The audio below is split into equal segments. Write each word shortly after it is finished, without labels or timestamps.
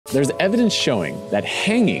There's evidence showing that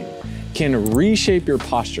hanging can reshape your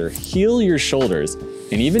posture, heal your shoulders,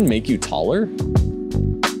 and even make you taller.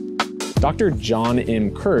 Dr. John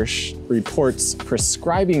M. Kirsch reports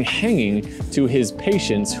prescribing hanging to his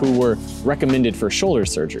patients who were recommended for shoulder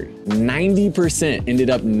surgery. 90% ended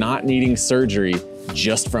up not needing surgery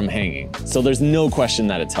just from hanging. So there's no question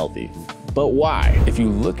that it's healthy. But why? If you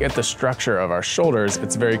look at the structure of our shoulders,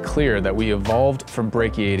 it's very clear that we evolved from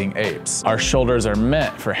brachiating apes. Our shoulders are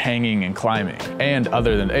meant for hanging and climbing. And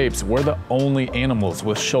other than apes, we're the only animals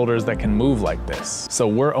with shoulders that can move like this. So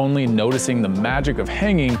we're only noticing the magic of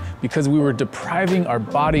hanging because we were depriving our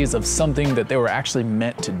bodies of something that they were actually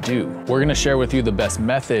meant to do. We're gonna share with you the best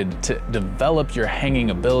method to develop your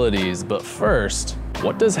hanging abilities, but first,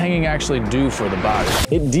 what does hanging actually do for the body?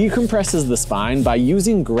 It decompresses the spine by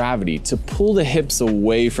using gravity to pull the hips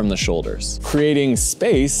away from the shoulders, creating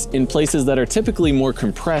space in places that are typically more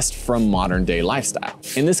compressed from modern day lifestyle.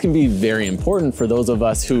 And this can be very important for those of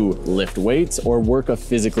us who lift weights or work a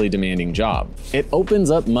physically demanding job. It opens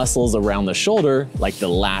up muscles around the shoulder, like the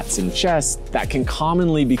lats and chest, that can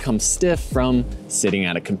commonly become stiff from sitting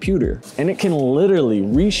at a computer. And it can literally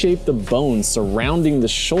reshape the bones surrounding the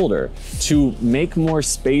shoulder to make more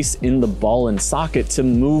space in the ball and socket to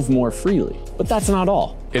move more freely. But that's not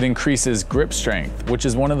all. It increases grip strength, which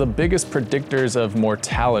is one of the biggest predictors of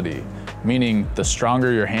mortality, meaning the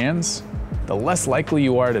stronger your hands, the less likely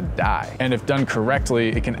you are to die. And if done correctly,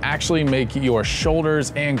 it can actually make your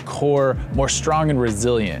shoulders and core more strong and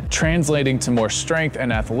resilient, translating to more strength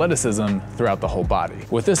and athleticism throughout the whole body.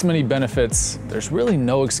 With this many benefits, there's really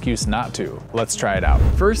no excuse not to. Let's try it out.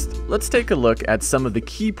 First, let's take a look at some of the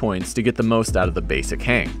key points to get the most out of the basic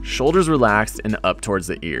hang. Shoulders relaxed and up towards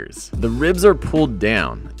the ears. The ribs are pulled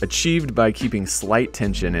down, achieved by keeping slight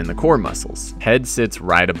tension in the core muscles. Head sits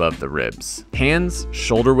right above the ribs. Hands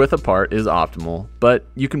shoulder width apart is optimal, but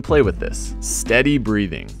you can play with this. Steady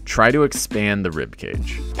breathing. Try to expand the rib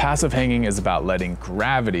cage. Passive hanging is about letting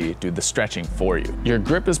gravity do the stretching for you. Your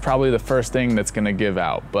grip is probably the first thing that's gonna give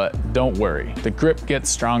out, but don't worry. The grip gets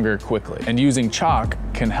stronger quickly, and using chalk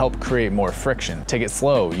can help create more friction. Take it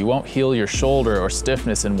slow. You won't heal your shoulder or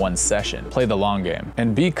stiffness in one session. Play the long game.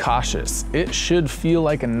 And be cautious. It should feel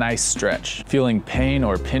like a nice stretch. Feeling pain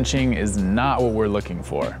or pinching is not what we're looking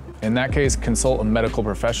for. In that case, consult a medical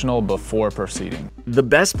professional before proceeding. The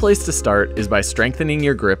best place to start is by strengthening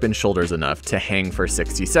your grip and shoulders enough to hang for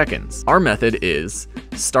 60 seconds. Our method is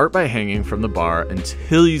start by hanging from the bar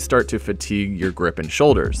until you start to fatigue your grip and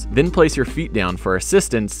shoulders. Then place your feet down for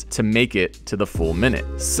assistance to make it to the full minute.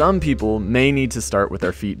 Some people may need to start with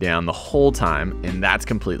their feet down the whole time, and that's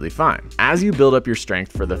completely fine. As you build up your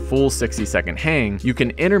strength for the full 60-second hang, you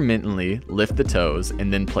can intermittently lift the toes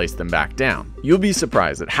and then place them back down. You'll be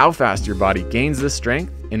surprised at how fast your body gains this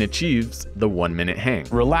strength and achieves the 1-minute hang.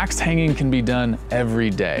 Relaxed hanging can be done every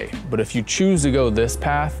day, but if you choose to go this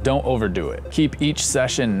path, don't overdo it. Keep each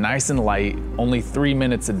session nice and light, only 3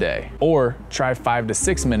 minutes a day, or try 5 to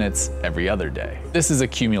 6 minutes every other day. This is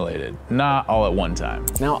accumulated, not all at one time.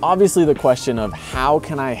 Now, obviously the question of how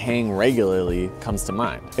can I hang regularly comes to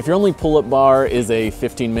mind. If your only pull-up bar is a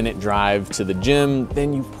 15-minute drive to the gym,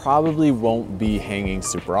 then you probably won't be hanging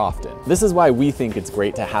super often. This is why we think it's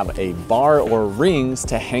great to have a bar or rings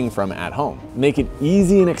to hang from at home. Make it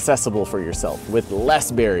easy and accessible for yourself with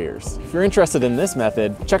less barriers. If you're interested in this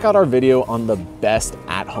method, check out our video on the best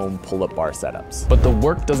at-home pull-up bar setups. But the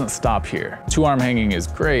work doesn't stop here. Two-arm hanging is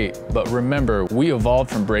great, but remember, we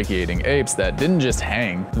evolved from brachiating apes that didn't just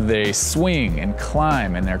hang, they swing and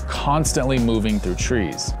climb, and they're constantly moving through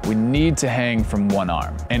trees. We need to hang from one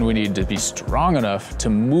arm, and we need to be strong enough to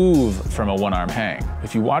move from a one-arm hang.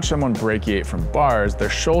 If you watch someone brachiate from bars, their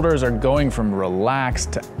shoulders are going from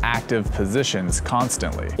relaxed to active positions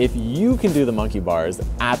constantly. If you can do the monkey bars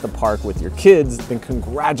at the park with your kids, then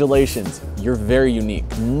congratulations, you're very unique.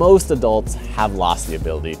 Most adults have lost the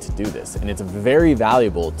ability to do this, and it's very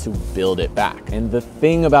valuable to build it back. And the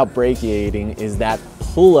thing about brachiating is that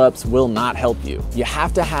pull-ups will not help you. You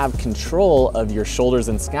have to have control of your shoulders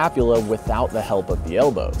and scapula without the help of the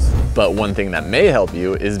elbows. But one thing that may help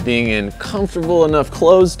you is being in comfortable enough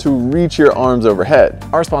clothes to reach your arms overhead.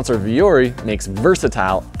 Our sponsor Vuori makes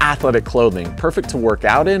versatile athletic clothing, perfect to work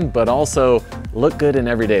out in, but also look good in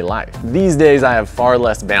everyday life. These days I have far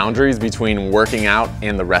less boundaries between working out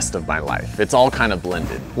and the rest of my life. It's all kind of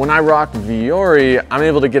blended. When I rock Vuori, I'm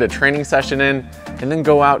able to get a training session in and then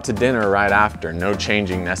go out to dinner right after, no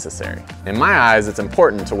changing necessary. In my eyes, it's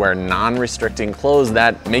important to wear non-restricting clothes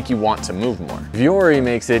that make you want to move more. Vuori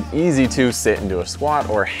makes it easy to sit into a squat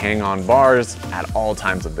or hang on bars at all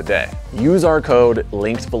times of the day. Use our code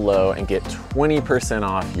linked below and get 20%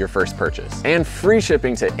 off your first purchase and free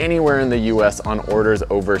shipping to anywhere in the US on orders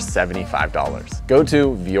over $75. Go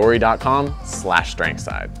to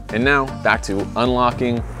vuori.com/strengthside. And now back to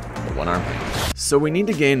unlocking the one-arm hang. So we need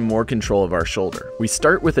to gain more control of our shoulder. We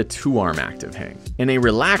start with a 2-arm active hang. In a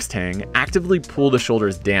relaxed hang, actively pull the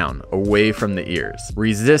shoulders down, away from the ears.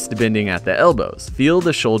 Resist bending at the elbows. Feel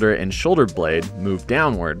the shoulder and shoulder blade move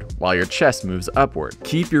downward while your chest moves upward.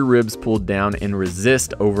 Keep your ribs pulled down and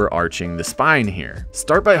resist overarching the spine here.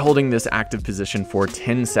 Start by holding this active position for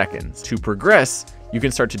 10 seconds. To progress, you can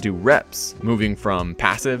start to do reps, moving from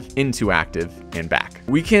passive into active and back.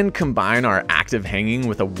 We can combine our active hanging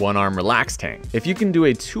with a 1-arm relaxed hang. If you can do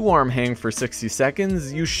a 2-arm hang for 60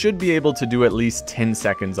 seconds, you should be able to do at least 10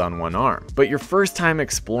 seconds on 1 arm. But your first time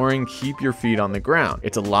exploring, keep your feet on the ground.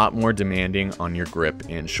 It's a lot more demanding on your grip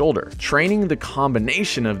and shoulder. Training the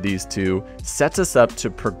combination of these two sets us up to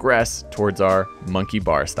progress towards our monkey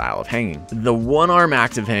bar style of hanging. The 1-arm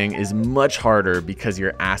active hang is much harder because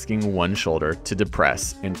you're asking one shoulder to depress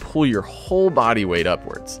and pull your whole body weight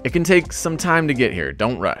upwards. It can take some time to get here,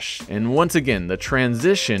 don't rush. And once again, the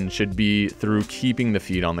transition should be through keeping the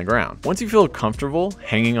feet on the ground. Once you feel comfortable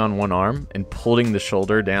hanging on 1 arm and pulling the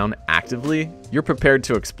shoulder down actively, you're prepared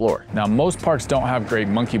to explore. Now, most parks don't have great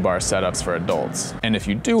monkey bar setups for adults. And if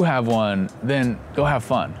you do have one, then go have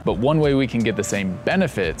fun. But one way we can get the same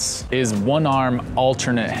benefits is 1-arm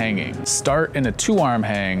alternate hanging. Start in a 2-arm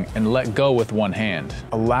hang and let go with 1 hand.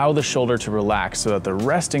 Allow the shoulder to relax so that the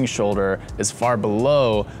resting shoulder is far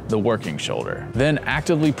below the working shoulder. Then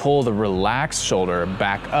actively pull the relaxed shoulder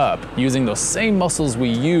back up using those same muscles we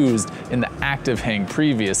used in the active hang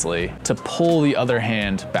previously to pull the other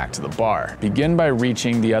hand back to the bar. Begin by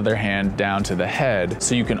reaching the other hand down to the head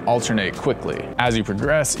so you can alternate quickly. As you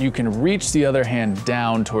progress, you can reach the other hand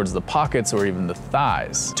down towards the pockets or even the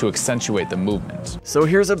thighs to accentuate the movement. So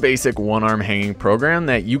here's a basic 1-arm hanging program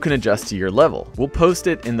that you can adjust to your level. We'll post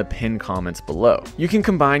it in the pinned comments below. You can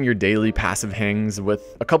combine your daily passive hangs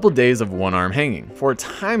with a couple days of 1-arm hanging. For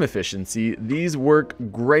time efficiency, these work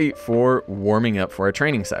great for warming up for a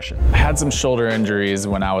training session. I had some shoulder injuries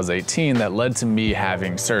when I was 18 that led to me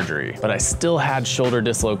having surgery, but I still had shoulder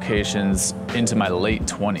dislocations into my late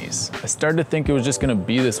 20s. I started to think it was just gonna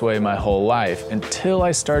be this way my whole life until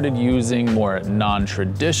I started using more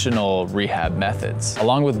non-traditional rehab methods.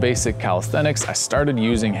 Along with basic calisthenics, I started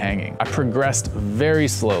using hanging. I progressed very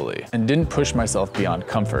slowly and didn't push myself beyond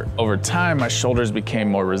comfort. Over time, my shoulders became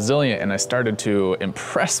more resilient and I started to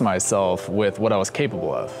impress myself with what I was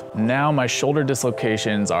capable of. Now my shoulder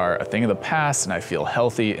dislocations are a thing of the past and I feel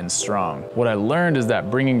healthy and strong. What I learned is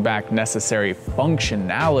that bringing back necessary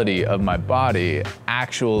functionality of my body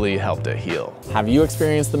actually helped it heal. Have you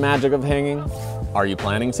experienced the magic of hanging? Are you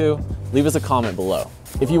planning to? Leave us a comment below.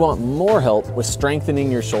 If you want more help with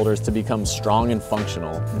strengthening your shoulders to become strong and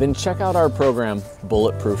functional, then check out our program,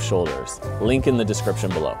 Bulletproof Shoulders. Link in the description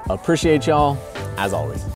below. Appreciate y'all, as always.